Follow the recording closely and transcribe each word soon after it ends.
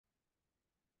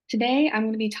Today, I'm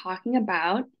going to be talking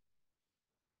about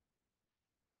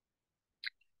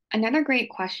another great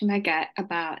question I get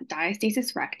about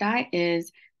diastasis recti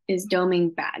is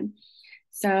doming bad?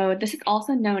 So this is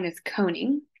also known as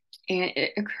coning, and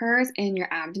it occurs in your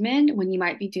abdomen when you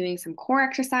might be doing some core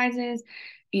exercises.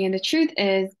 And the truth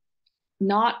is,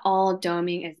 not all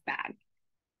doming is bad.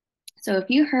 So if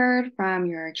you heard from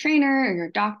your trainer or your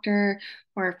doctor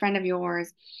or a friend of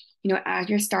yours, as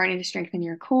you're starting to strengthen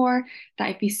your core, that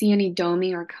if you see any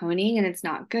doming or coning and it's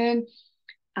not good,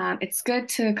 it's good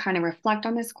to kind of reflect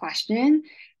on this question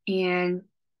and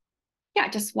yeah,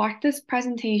 just watch this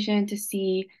presentation to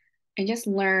see and just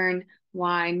learn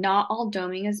why not all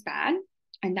doming is bad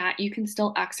and that you can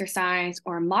still exercise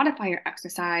or modify your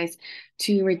exercise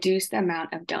to reduce the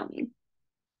amount of doming.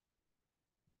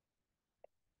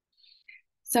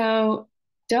 So,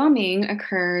 doming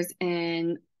occurs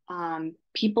in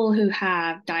people who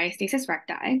have diastasis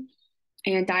recti,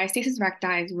 and diastasis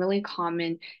recti is really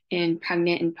common in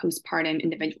pregnant and postpartum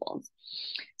individuals.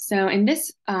 So in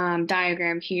this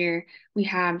diagram here, we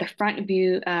have the front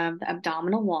view of the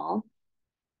abdominal wall.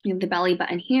 You have the belly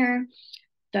button here,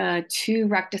 the two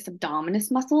rectus abdominis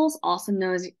muscles, also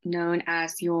known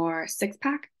as your six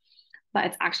pack, but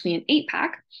it's actually an eight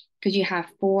pack because you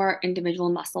have four individual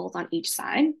muscles on each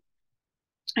side.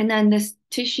 And then this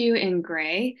tissue in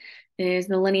gray is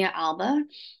the linea alba,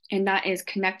 and that is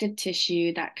connective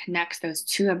tissue that connects those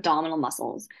two abdominal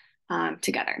muscles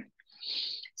together.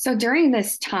 So during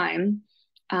this time,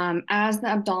 as the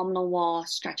abdominal wall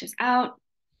stretches out,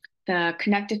 the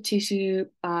connective tissue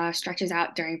stretches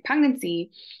out during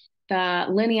pregnancy, the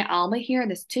linea alba here,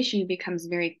 this tissue becomes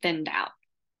very thinned out.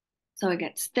 So it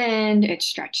gets thinned, it's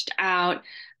stretched out.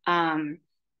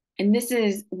 And this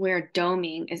is where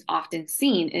doming is often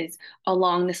seen, is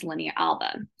along this linea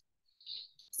alba.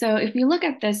 So if you look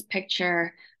at this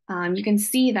picture, you can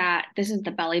see that this is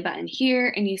the belly button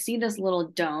here, and you see this little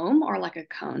dome or like a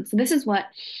cone. So this is what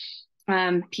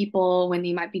people, when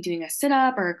they might be doing a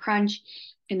sit-up or a crunch,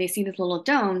 and they see this little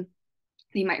dome,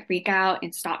 they might freak out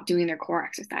and stop doing their core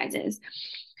exercises.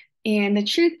 And the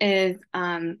truth is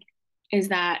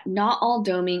that not all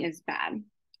doming is bad.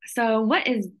 So what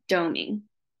is doming?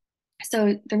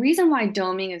 So the reason why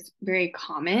doming is very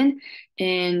common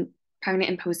in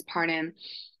pregnant and postpartum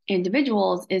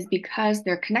individuals is because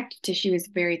their connective tissue is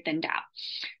very thinned out.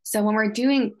 So when we're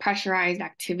doing pressurized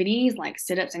activities like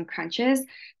sit-ups and crunches,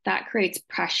 that creates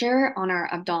pressure on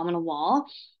our abdominal wall,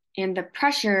 and the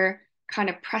pressure kind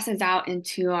of presses out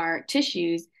into our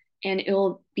tissues, and it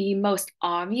will be most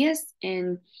obvious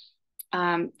in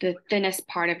the thinnest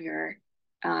part of your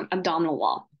abdominal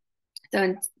wall. So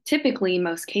in typically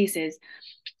most cases,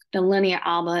 the linea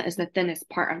alba is the thinnest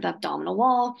part of the abdominal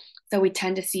wall. So we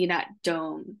tend to see that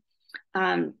dome.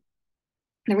 The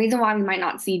reason why we might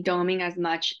not see doming as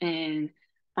much in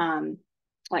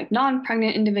like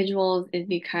non-pregnant individuals is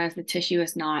because the tissue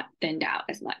is not thinned out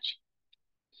as much.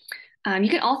 You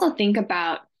can also think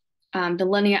about the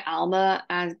linea alba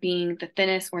as being the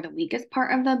thinnest or the weakest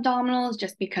part of the abdominals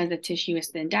just because the tissue is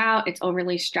thinned out, it's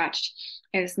overly stretched,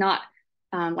 and it's not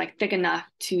like thick enough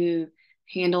to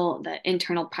handle the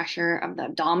internal pressure of the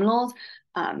abdominals,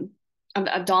 of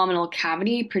the abdominal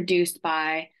cavity produced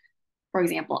by, for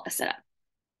example, a sit-up.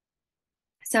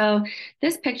 So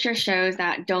this picture shows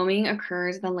that doming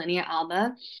occurs in the linea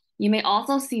alba. You may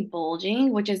also see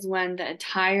bulging, which is when the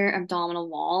entire abdominal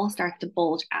wall starts to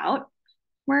bulge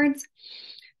outwards.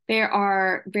 There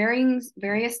are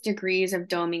various degrees of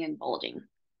doming and bulging.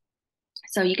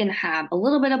 So you can have a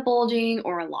little bit of bulging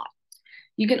or a lot.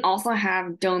 You can also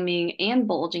have doming and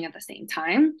bulging at the same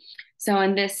time. So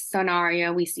in this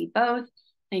scenario, we see both.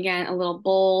 Again, a little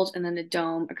bulge and then the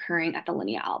dome occurring at the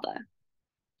linea alba.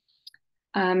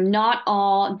 Not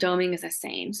all doming is the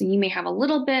same. So you may have a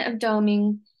little bit of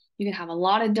doming, you can have a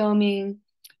lot of doming,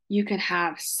 you can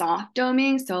have soft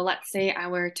doming. So let's say I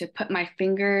were to put my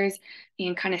fingers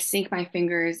and kind of sink my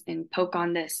fingers and poke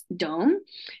on this dome.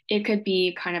 It could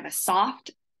be kind of a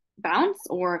soft bounce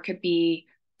or it could be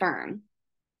firm.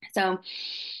 So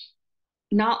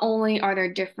not only are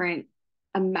there different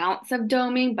amounts of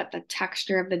doming, but the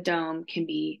texture of the dome can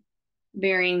be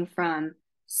varying from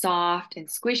soft and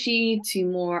squishy to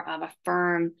more of a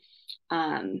firm,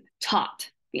 taut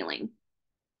feeling.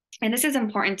 And this is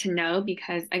important to know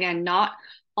because, again, not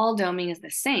all doming is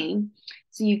the same.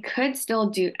 So you could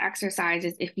still do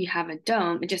exercises if you have a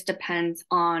dome. It just depends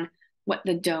on what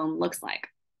the dome looks like.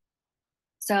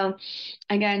 So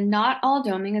again, not all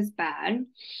doming is bad.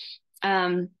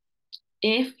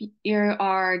 If you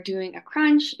are doing a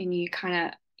crunch and you kind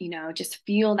of, just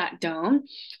feel that dome.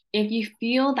 If you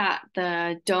feel that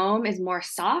the dome is more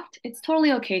soft, it's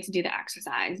totally okay to do the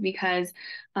exercise because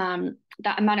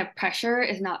that amount of pressure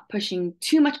is not pushing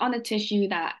too much on the tissue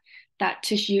that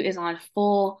tissue is on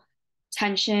full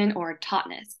tension or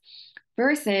tautness.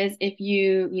 Versus if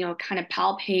you kind of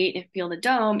palpate and feel the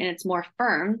dome and it's more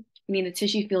firm, meaning the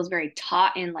tissue feels very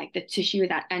taut and like the tissue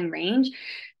is at end range,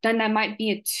 then that might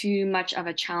be too much of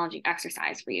a challenging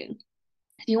exercise for you.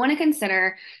 So you want to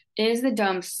consider, is the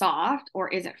dome soft or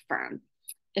is it firm?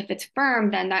 If it's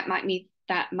firm, then that might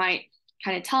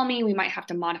kind of tell me we might have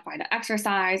to modify the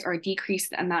exercise or decrease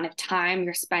the amount of time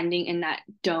you're spending in that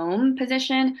dome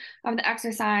position of the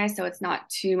exercise so it's not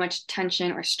too much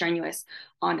tension or strenuous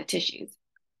on the tissues.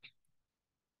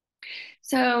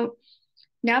 So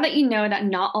now that you know that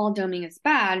not all doming is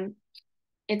bad,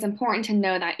 it's important to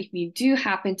know that if you do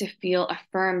happen to feel a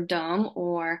firm dome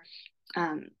or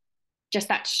just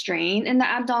that strain in the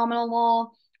abdominal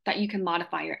wall, that you can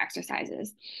modify your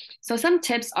exercises. So some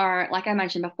tips are, like I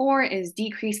mentioned before, is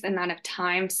decrease the amount of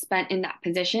time spent in that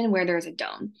position where there's a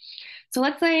dome. So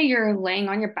let's say you're laying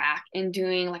on your back and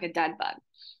doing like a dead bug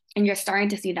and you're starting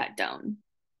to see that dome.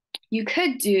 You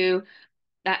could do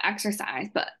that exercise,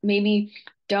 but maybe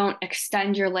don't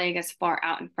extend your leg as far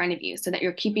out in front of you so that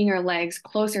you're keeping your legs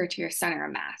closer to your center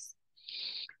of mass.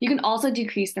 You can also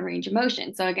decrease the range of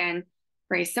motion. So again,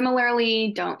 very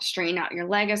similarly, don't straighten out your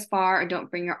leg as far or don't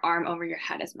bring your arm over your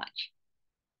head as much.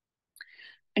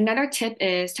 Another tip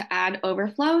is to add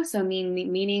overflow. So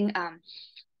meaning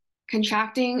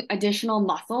contracting additional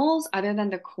muscles other than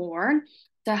the core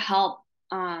to help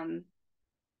you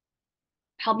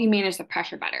manage the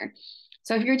pressure better.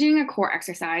 So if you're doing a core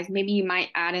exercise, maybe you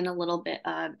might add in a little bit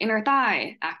of inner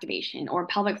thigh activation or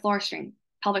pelvic floor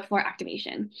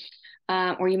activation.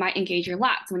 Or you might engage your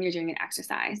lats when you're doing an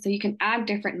exercise. So you can add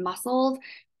different muscles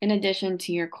in addition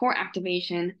to your core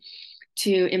activation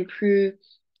to improve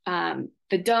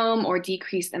the dome or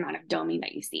decrease the amount of doming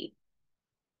that you see.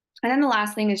 And then the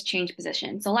last thing is change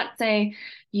position. So let's say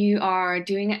you are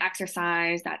doing an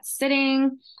exercise that's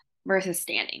sitting versus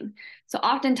standing. So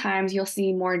oftentimes you'll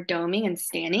see more doming and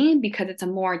standing because it's a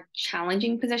more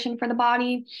challenging position for the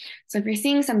body. So if you're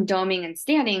seeing some doming and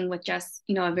standing with just,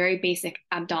 a very basic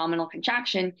abdominal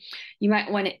contraction, you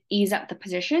might want to ease up the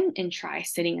position and try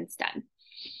sitting instead.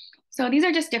 So these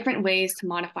are just different ways to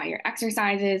modify your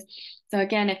exercises. So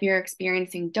again, if you're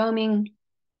experiencing doming,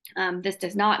 this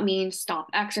does not mean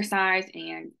stop exercise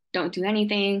and don't do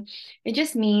anything. It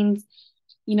just means,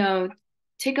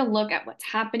 take a look at what's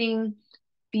happening,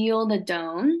 feel the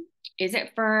dome. Is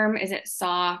it firm? Is it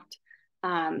soft?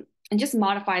 And just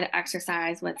modify the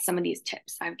exercise with some of these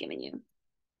tips I've given you.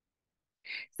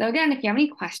 So again, if you have any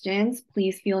questions,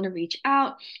 please feel to reach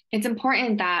out. It's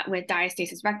important that with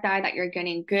diastasis recti that you're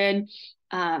getting good,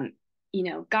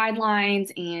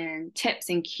 guidelines and tips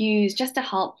and cues just to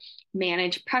help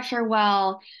manage pressure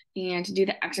well and to do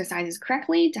the exercises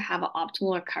correctly to have an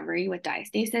optimal recovery with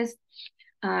diastasis.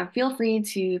 Feel free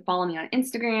to follow me on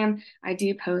Instagram. I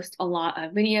do post a lot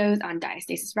of videos on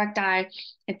diastasis recti.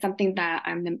 It's something that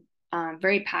I'm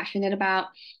very passionate about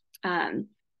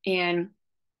and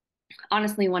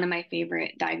honestly one of my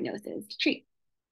favorite diagnoses to treat.